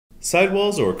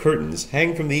Sidewalls or curtains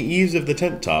hang from the eaves of the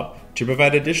tent top to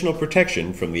provide additional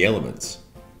protection from the elements.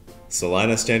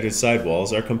 Celina standard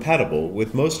sidewalls are compatible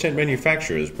with most tent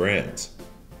manufacturers' brands.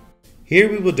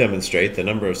 Here we will demonstrate the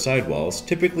number of sidewalls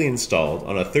typically installed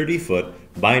on a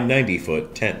 30-foot by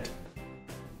 90-foot tent.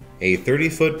 A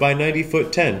 30-foot by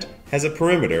 90-foot tent has a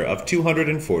perimeter of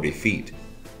 240 feet.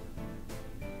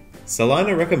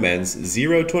 Celina recommends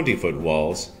 0 20-foot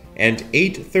walls and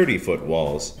 8 30-foot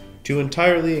walls to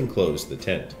entirely enclose the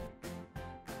tent.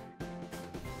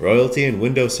 Royalty and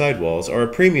window sidewalls are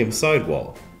a premium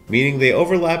sidewall, meaning they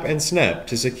overlap and snap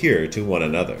to secure to one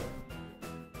another.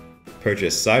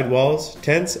 Purchase sidewalls,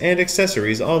 tents, and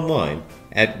accessories online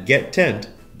at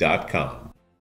gettent.com.